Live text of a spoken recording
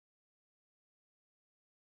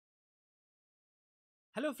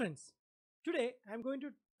Hello friends, today I am going to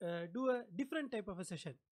do a different type of a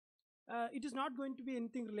session. It is not going to be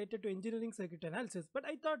anything related to engineering circuit analysis, but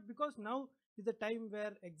I thought because now is the time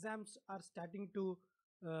where exams are starting to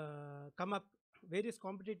come up, various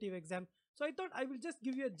competitive exams. So I thought I will just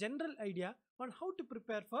give you a general idea on how to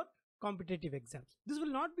prepare for competitive exams. This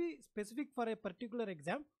will not be specific for a particular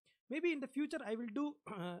exam. Maybe in the future I will do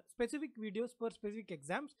specific videos for specific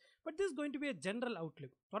exams, but this is going to be a general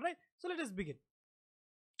outlook. All right, so let us begin.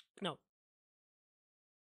 Now,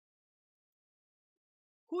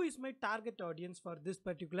 who is my target audience for this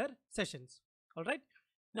particular sessions? All right,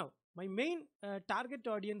 now my main target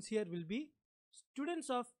audience here will be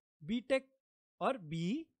students of btech or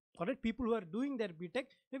be. All right, people who are doing their btech,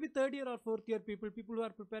 maybe third year or fourth year people who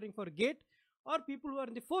are preparing for gate, or people who are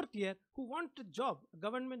in the fourth year who want a job, a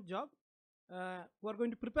government job, who are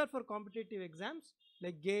going to prepare for competitive exams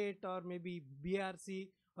like gate or maybe brc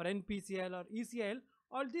or npcil or ecil.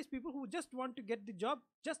 All these people who just want to get the job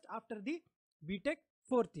just after the btech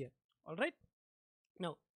fourth year. All right,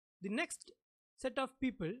 now the next set of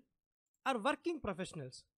people are working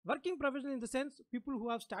professionals. Working professional in the sense people who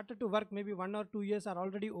have started to work, maybe 1 or 2 years are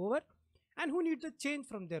already over, and who need a change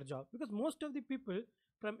from their job, because most of the people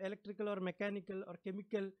from electrical or mechanical or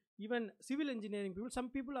chemical, even civil engineering people, some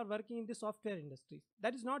people are working in the software industry.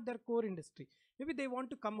 That is not their core industry. Maybe they want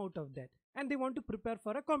to come out of that and they want to prepare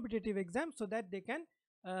for a competitive exam so that they can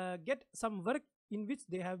get some work in which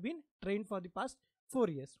they have been trained for the past 4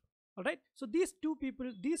 years. All right, so these two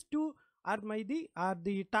are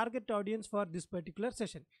the target audience for this particular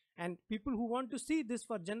session, and people who want to see this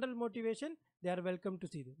for general motivation, they are welcome to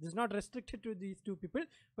see this. This is not restricted to these two people,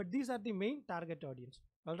 but these are the main target audience.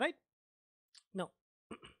 All right, now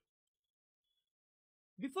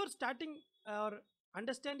before starting or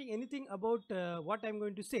understanding anything about what I'm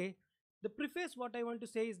going to say, the preface what I want to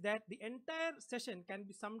say is that the entire session can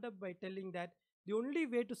be summed up by telling that the only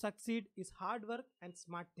way to succeed is hard work and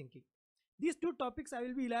smart thinking. These two topics I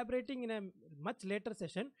will be elaborating in a much later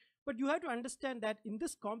session, but you have to understand that in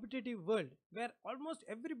this competitive world where almost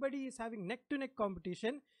everybody is having neck to neck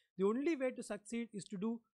competition, the only way to succeed is to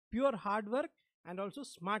do pure hard work and also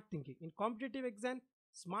smart thinking. In competitive exam,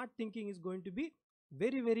 smart thinking is going to be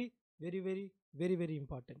very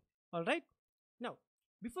important. All right, now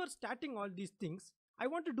before starting all these things, I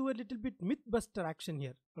want to do a little bit myth buster action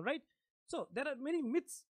here. All right, so there are many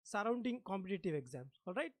myths surrounding competitive exams.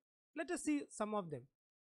 All right, let us see some of them.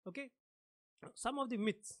 Okay, some of the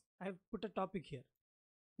myths, I have put a topic here.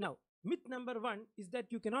 Now myth number one is that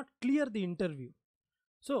you cannot clear the interview.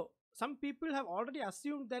 So some people have already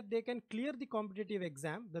assumed that they can clear the competitive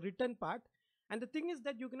exam, the written part, and the thing is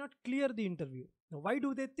that you cannot clear the interview. Now why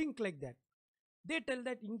do they think like that? They tell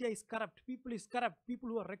that India is corrupt, people is corrupt, people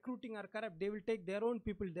who are recruiting are corrupt, they will take their own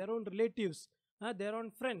people, their own relatives, their own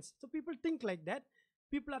friends. So people think like that,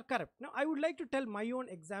 people are corrupt. Now I would like to tell my own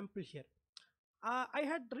example here. I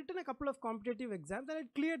had written a couple of competitive exams and I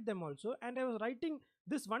cleared them also, and I was writing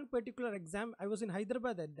this one particular exam. I was in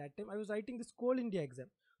Hyderabad at that time. I was writing this Coal India exam.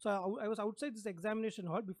 So I was outside this examination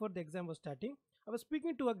hall before the exam was starting. I was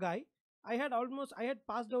speaking to a guy. I had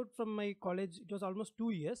passed out from my college. It was almost 2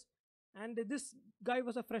 years, and this guy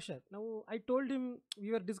was a fresher. Now I told him,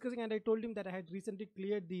 we were discussing, and I told him that I had recently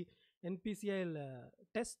cleared the NPCIL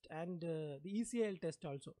test and the ECIL test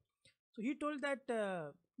also. So he told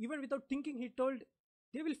that even without thinking, he told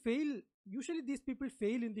they will fail. Usually these people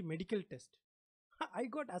fail in the medical test. I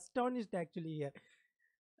got astonished actually here.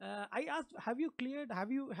 I asked, have you cleared?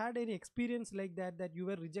 Have you had any experience like that, that you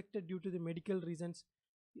were rejected due to the medical reasons?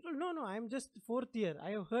 He told, no, I am just fourth year.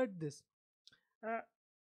 I have heard this. Uh,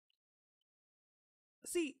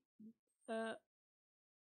 see, uh,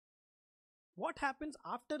 what happens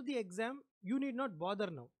after the exam, you need not bother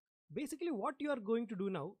now. Basically what you are going to do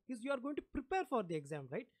now is you are going to prepare for the exam,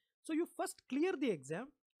 right? So you first clear the exam,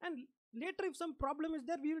 and later if some problem is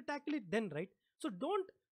there, we will tackle it then, right? So don't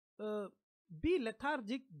uh, be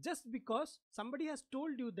lethargic just because somebody has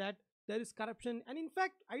told you that there is corruption. And in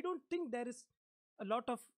fact, I don't think there is a lot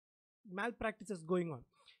of malpractices going on.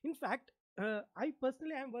 In fact, I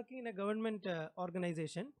personally am working in a government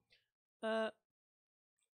organization. uh,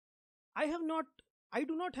 I have not, I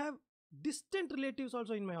do not have distant relatives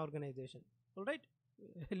also in my organization. All right.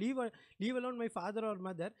 leave, leave alone my father or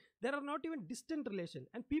mother. There are not even distant relation.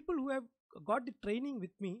 And people who have got the training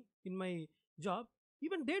with me in my job,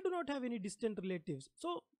 even they do not have any distant relatives.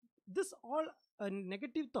 So this all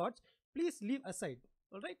negative thoughts, please leave aside.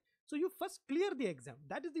 All right. So you first clear the exam.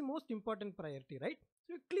 That is the most important priority, right?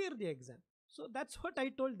 So you clear the exam. So that's what I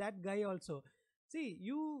told that guy also. See,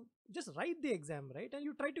 you just write the exam, right, and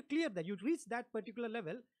you try to clear that, you reach that particular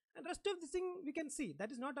level, and rest of the thing we can see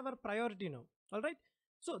that is not our priority now. All right.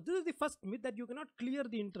 So this is the first myth, that you cannot clear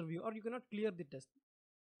the interview or you cannot clear the test.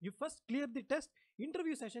 You first clear the test,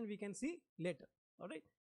 interview session we can see later. All right.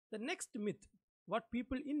 The next myth, what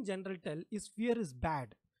people in general tell, is fear is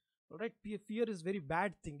bad. All right. Fear is very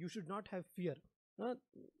bad thing, you should not have fear. Uh,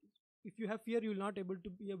 if you have fear, you will not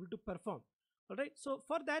be able to perform. All right. So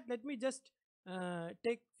for that, let me just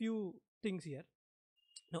take few things here.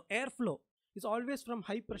 Now, airflow is always from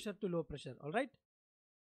high pressure to low pressure. All right.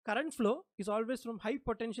 Current flow is always from high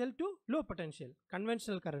potential to low potential,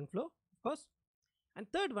 conventional current flow, of course. And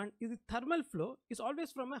third one is the thermal flow is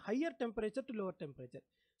always from a higher temperature to lower temperature.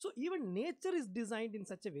 So even nature is designed in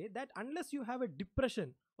such a way that unless you have a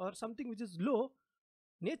depression or something which is low,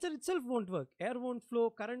 nature itself won't work. Air won't flow,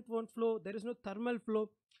 current won't flow, there is no thermal flow.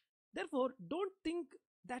 Therefore, don't think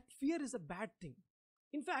that fear is a bad thing.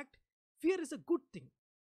 In fact, fear is a good thing.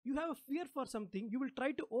 You have a fear for something, you will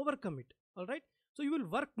try to overcome it. All right. So you will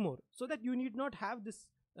work more so that you need not have this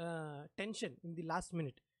tension in the last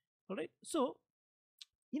minute. All right. So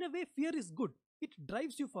in a way, fear is good, it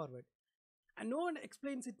drives you forward. And no one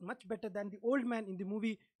explains it much better than the old man in the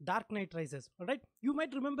movie Dark Knight Rises. All right. You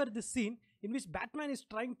might remember this scene in which Batman is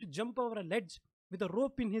trying to jump over a ledge with a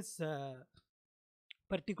rope in his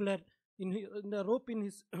particular in the rope in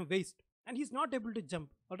his waist, and he's not able to jump.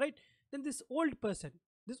 All right. Then this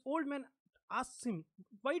old man asks him,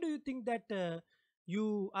 why do you think that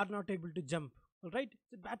you are not able to jump? All right.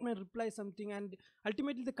 So Batman replies something, and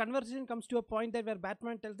ultimately the conversation comes to a point that where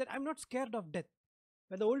Batman tells that I'm not scared of death.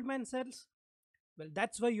 Where the old man says, well,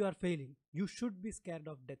 that's why you are failing, you should be scared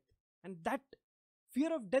of death. And that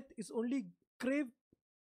fear of death is only crave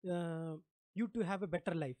you to have a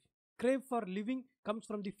better life. Crave for living comes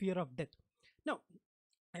from the fear of death. Now,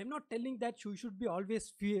 I am not telling that you should be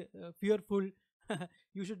always fearful.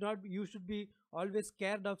 You should be always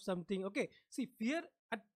scared of something. Okay, see, fear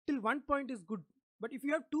at till one point is good, but if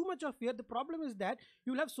you have too much of fear, the problem is that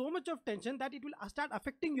you will have so much of tension that it will start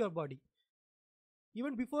affecting your body.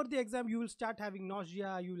 Even before the exam, you will start having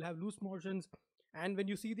nausea, you will have loose motions, and when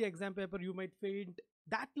you see the exam paper, you might faint.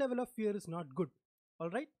 That level of fear is not good. All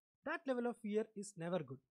right. That level of fear is never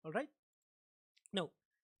good. All right. Now,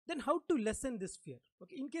 then how to lessen this fear?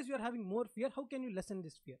 Okay, in case you are having more fear, how can you lessen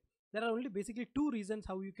this fear? There are only basically two reasons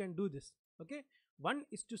how you can do this. Okay, one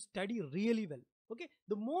is to study really well. Okay,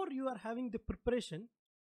 the more you are having the preparation,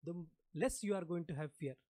 the less you are going to have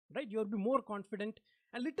fear, right? You will be more confident.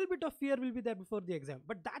 A little bit of fear will be there before the exam,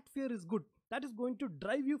 but that fear is good. That is going to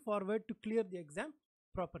drive you forward to clear the exam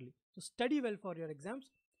properly. So study well for your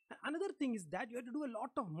exams. Another thing is that you have to do a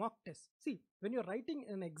lot of mock tests. See, when you're writing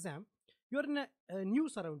an exam, you are in a new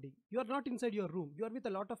surrounding. You are not inside your room. You are with a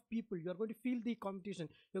lot of people. You are going to feel the competition.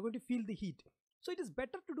 You are going to feel the heat. So it is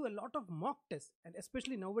better to do a lot of mock tests. And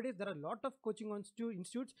especially nowadays, there are a lot of coaching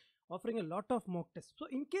institutes offering a lot of mock tests. So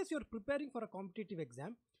in case you're preparing for a competitive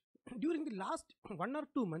exam, during the last 1 or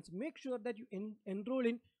 2 months, make sure that you enroll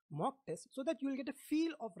in mock tests so that you will get a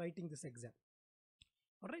feel of writing this exam.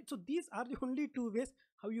 All right. So these are the only two ways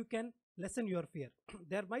how you can lessen your fear.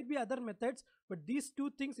 There might be other methods, but these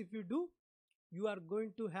two things, if you do, you are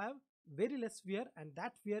going to have very less fear, and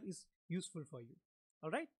that fear is useful for you.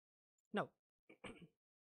 All right. Now,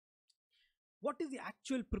 what is the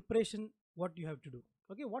actual preparation? What you have to do?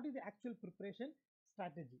 Okay. What is the actual preparation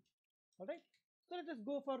strategy? All right. So let us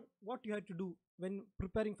go for what you have to do when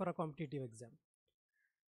preparing for a competitive exam.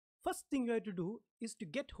 First thing you have to do is to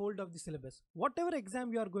get hold of the syllabus. Whatever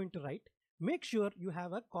exam you are going to write, make sure you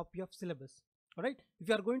have a copy of syllabus. All right. If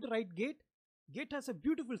you are going to write GATE has a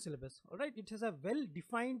beautiful syllabus. All right. It has a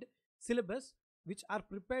well-defined syllabus which are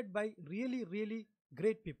prepared by really, really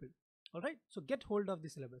great people. All right. So get hold of the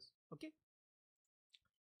syllabus. Okay.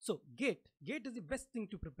 So GATE is the best thing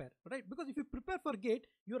to prepare. All right. Because if you prepare for GATE,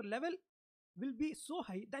 your level will be so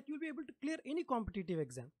high that you will be able to clear any competitive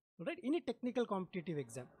exam. All right. Any technical competitive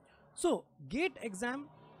exam. So GATE exam,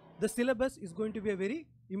 the syllabus is going to be a very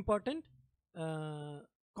important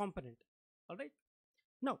component. All right.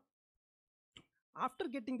 Now, after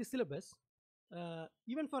getting the syllabus,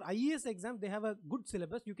 even for IAS exam, they have a good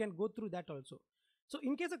syllabus. You can go through that also. So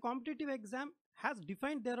in case a competitive exam has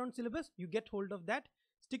defined their own syllabus, you get hold of that,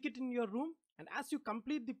 stick it in your room, and as you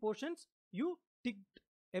complete the portions, you tick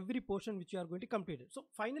every portion which you are going to complete it. So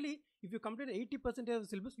finally, if you complete 80% of the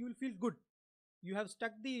syllabus, you will feel good. You have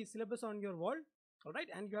stuck the syllabus on your wall, all right,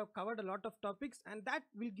 and you have covered a lot of topics, and that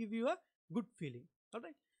will give you a good feeling. All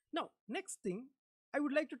right. Now, next thing, I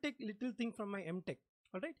would like to take a little thing from my MTech.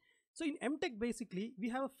 All right. So in MTech, basically, we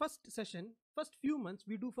have a first session, first few months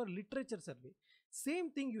we do for literature survey. Same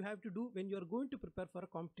thing you have to do when you are going to prepare for a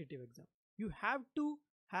competitive exam. You have to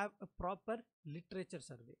have a proper literature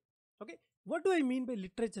survey. Okay, what do I mean by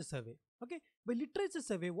literature survey? Okay, by literature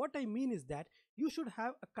survey, what I mean is that you should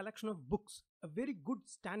have a collection of books, a very good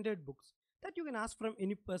standard books that you can ask from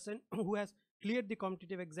any person who has cleared the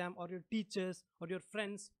competitive exam, or your teachers or your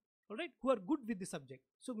friends, all right, who are good with the subject.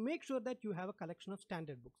 So make sure that you have a collection of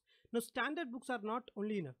standard books. Now standard books are not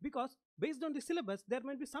only enough, because based on the syllabus there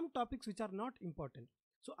might be some topics which are not important.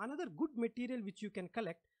 So another good material which you can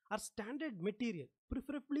collect are standard material,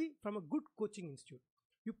 preferably from a good coaching institute.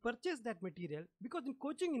 You purchase that material, because in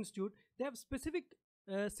coaching institute they have specific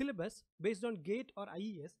syllabus based on GATE or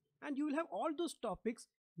IES, and you will have all those topics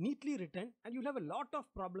neatly written, and you'll have a lot of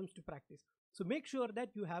problems to practice. So make sure that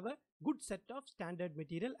you have a good set of standard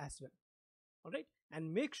material as well. All right,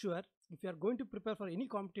 and make sure if you are going to prepare for any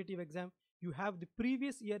competitive exam, you have the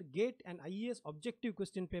previous year GATE and IES objective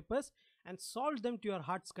question papers and solve them to your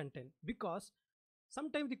heart's content, because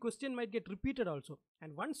sometimes the question might get repeated also.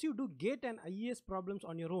 And once you do GATE and IES problems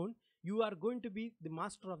on your own, you are going to be the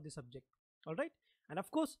master of the subject. All right, and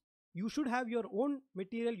of course you should have your own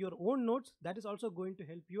material, your own notes. That is also going to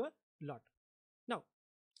help you a lot. Now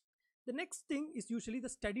the next thing is usually the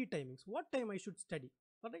study timings. What time I should study?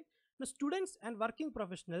 All right, the students and working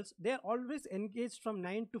professionals, they are always engaged from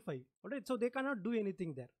 9 to 5. All right, so they cannot do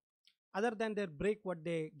anything there other than their break what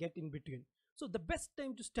they get in between. So the best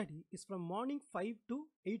time to study is from morning 5 to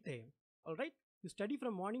 8 a.m. All right, you study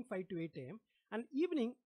from morning 5 to 8 a.m. and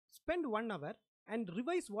evening spend 1 hour and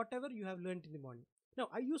revise whatever you have learned in the morning. Now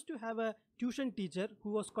I used to have a tuition teacher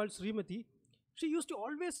who was called Srimati. She used to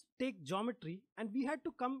always take geometry, and we had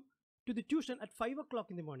to come to the tuition at 5 o'clock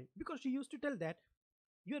in the morning, because she used to tell that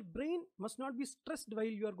your brain must not be stressed while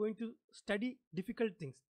you are going to study difficult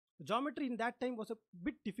things. Geometry in that time was a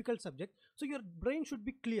bit difficult subject, so your brain should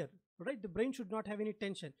be clear, right? The brain should not have any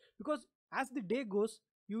tension, because as the day goes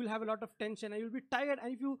you will have a lot of tension and you will be tired,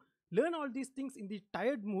 and if you learn all these things in the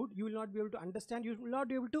tired mood, you will not be able to understand, you will not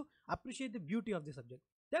be able to appreciate the beauty of the subject.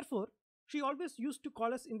 Therefore she always used to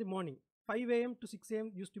call us in the morning. 5 a.m. to 6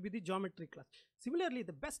 a.m. used to be the geometry class. Similarly,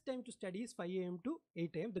 the best time to study is 5 a.m. to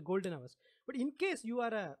 8 a.m., the golden hours. But in case you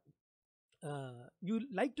are you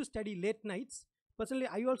like to study late nights, personally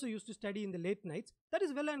I also used to study in the late nights. That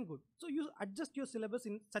is well and good. So you adjust your syllabus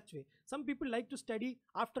in such way. Some people like to study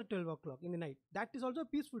after 12 o'clock in the night. That is also a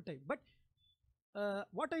peaceful time. But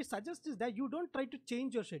what I suggest is that you don't try to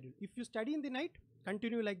change your schedule. If you study in the night,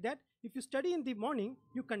 continue like that. If you study in the morning,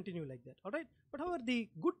 you continue like that. All right. But however, the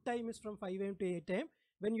good time is from 5 a.m. to 8 a.m.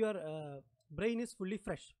 when your brain is fully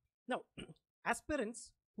fresh. Now, aspirants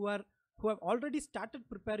who have already started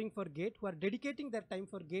preparing for GATE, who are dedicating their time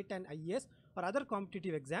for GATE and IES or other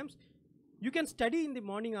competitive exams, you can study in the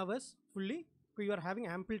morning hours fully. You are having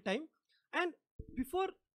ample time, and before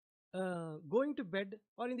going to bed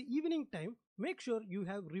or in the evening time, make sure you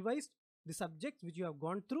have revised the subjects which you have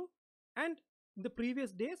gone through and the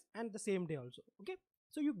previous days and the same day also. Okay,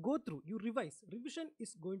 so you go through, you revise. Revision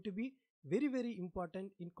is going to be very, very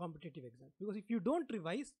important in competitive exams, because if you don't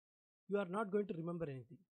revise, you are not going to remember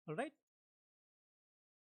anything. All right,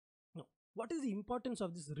 now what is the importance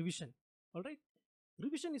of this revision? All right,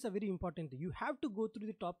 revision is a very important thing. You have to go through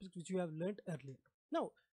the topics which you have learned earlier.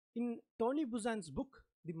 Now in Tony Buzan's book,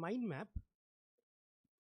 The Mind Map,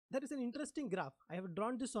 there is an interesting graph. I have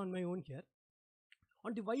drawn this on my own here.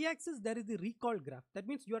 On the y-axis there is the recall graph. That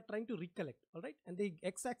means you are trying to recollect. All right, and the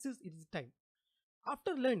x-axis is time.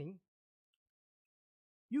 After learning,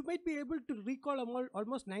 you might be able to recall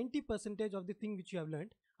almost 90% of the thing which you have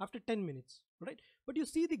learned after 10 minutes. Right, but you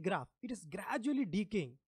see the graph, it is gradually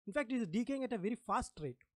decaying. In fact, it is decaying at a very fast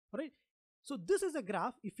rate. All right, so this is a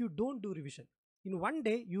graph. If you don't do revision, in one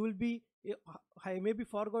day you will be, I maybe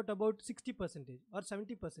forgot about 60% or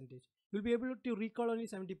 70%. You'll be able to recall only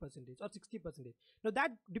 70% or 60%. Now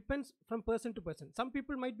that depends from person to person. Some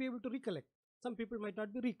people might be able to recollect, some people might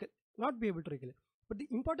not be able to recollect. But the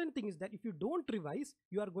important thing is that if you don't revise,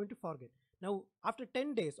 you are going to forget. Now after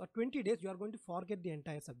 10 days or 20 days, you are going to forget the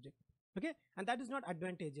entire subject. Okay, and that is not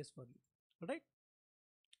advantageous for you. All right,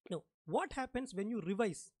 now what happens when you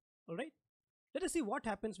revise? All right, let us see what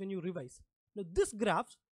happens when you revise. Now this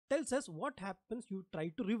graph tells us what happens you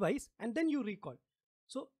try to revise and then you recall.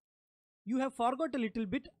 So you have forgot a little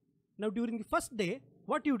bit. Now during the first day,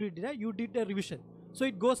 what you did, you did a revision. So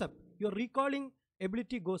it goes up, your recalling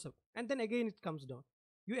ability goes up, and then again it comes down.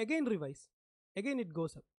 You again revise, again it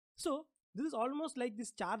goes up. So this is almost like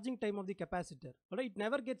this charging time of the capacitor. Right? It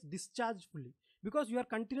never gets discharged fully, because you are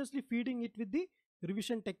continuously feeding it with the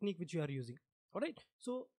revision technique which you are using. All right,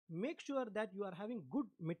 so make sure that you are having good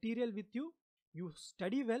material with you. You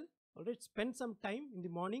study well, All right, spend some time in the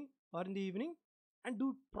morning or in the evening and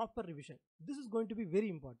do proper revision. This is going to be very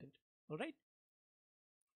important. All right.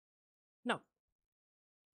 Now,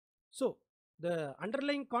 so the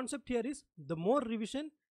underlying concept here is the more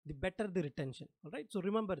revision, the better the retention. All right. So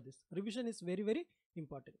remember this revision is very, very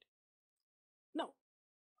important. Now,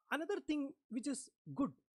 another thing which is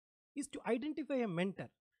good is to identify a mentor.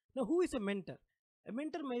 Now, who is a mentor? A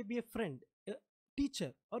mentor may be a friend, a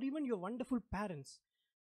teacher, or even your wonderful parents.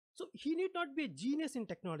 So he need not be a genius in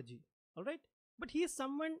technology, all right? But he is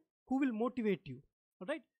someone who will motivate you, all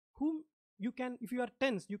right? Whom you can, if you are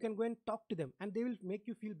tense, you can go and talk to them and they will make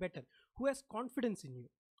you feel better. Who has confidence in you,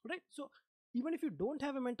 all right? So even if you don't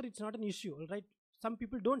have a mentor, it's not an issue, all right? Some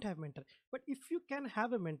people don't have mentor, but if you can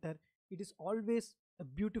have a mentor, it is always a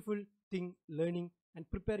beautiful thing learning and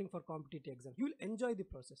preparing for competitive exams. You will enjoy the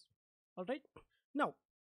process, all right? Now,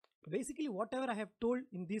 basically whatever I have told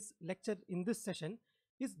in this lecture, in this session,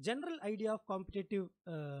 is general idea of competitive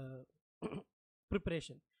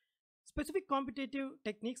preparation. Specific competitive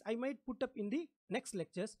techniques I might put up in the next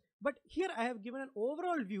lectures, but here I have given an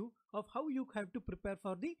overall view of how you have to prepare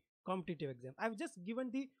for the competitive exam. I've just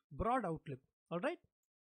given the broad outlook, all right?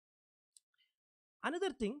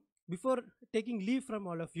 Another thing before taking leave from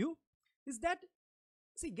all of you is that,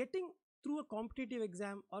 see, getting through a competitive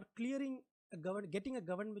exam or clearing getting a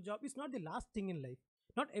government job is not the last thing in life.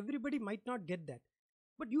 Not everybody might not get that,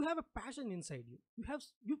 but you have a passion inside you.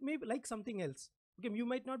 You may like something else. Okay, you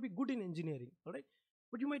might not be good in engineering, all right,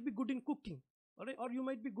 but you might be good in cooking, all right, or you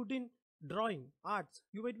might be good in drawing, arts.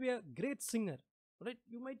 You might be a great singer, all right.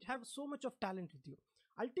 You might have so much of talent with you.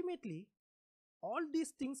 Ultimately, all these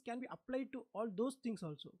things can be applied to all those things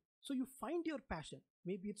also. So you find your passion.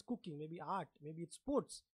 Maybe it's cooking, maybe art, maybe it's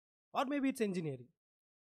sports, or maybe it's engineering,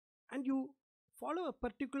 and you follow a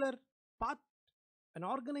particular path, an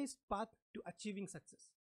organized path to achieving success.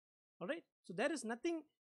 All right. So there is nothing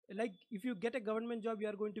like if you get a government job, you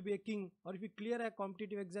are going to be a king, or if you clear a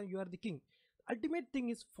competitive exam, you are the king. Ultimate thing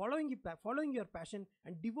is following your passion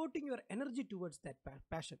and devoting your energy towards that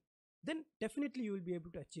passion. Then definitely you will be able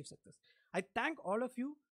to achieve success. I thank all of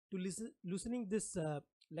you to listening this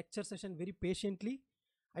lecture session very patiently.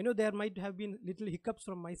 I know there might have been little hiccups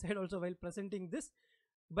from my side also while presenting this,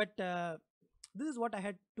 but this is what I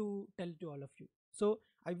had to tell to all of you. So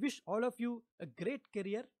I wish all of you a great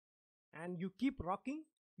career, and you keep rocking,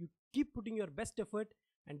 you keep putting your best effort,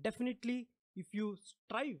 and definitely if you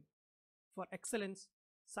strive for excellence,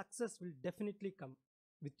 success will definitely come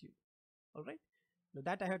with you. All right. Now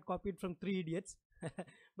that I had copied from Three Idiots,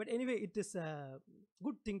 but anyway, it is a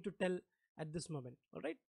good thing to tell at this moment. All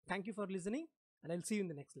right. Thank you for listening, and I'll see you in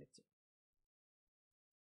the next lecture.